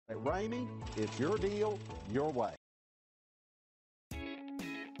At Ramey, it's your deal, your way.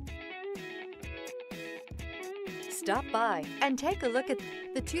 Stop by and take a look at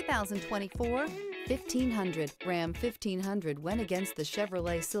the 2024 1500. Ram 1500 went against the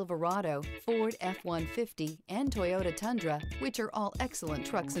Chevrolet Silverado, Ford F-150, and Toyota Tundra, which are all excellent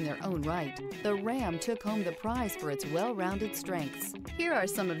trucks in their own right. The Ram took home the prize for its well-rounded strengths. Here are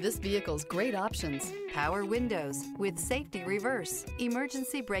some of this vehicle's great options: power windows with safety reverse,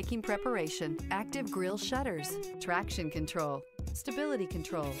 emergency braking preparation, active grille shutters, traction control, stability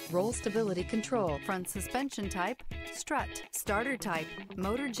control, roll stability control, front suspension type, strut, starter type,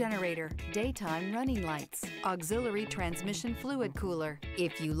 motor generator, daytime running lights, auxiliary transmission fluid cooler.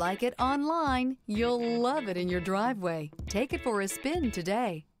 If you like it online, you'll love it in your driveway. Take it for a spin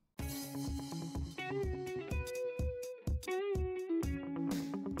today.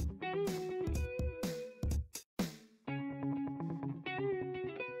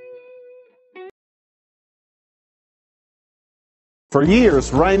 For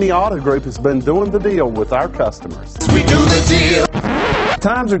years, Ramey Auto Group has been doing the deal with our customers. We do the deal.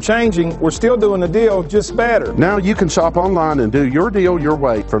 Times are changing. We're still doing the deal, just better. Now you can shop online and do your deal your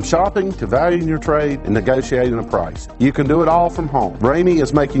way, from shopping to valuing your trade and negotiating a price. You can do it all from home. Ramey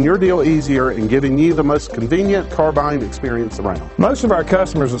is making your deal easier and giving you the most convenient car buying experience around. Most of our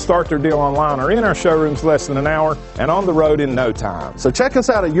customers that start their deal online are in our showrooms less than an hour and on the road in no time. So check us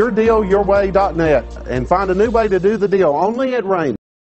out at yourdealyourway.net and find a new way to do the deal only at Ramey.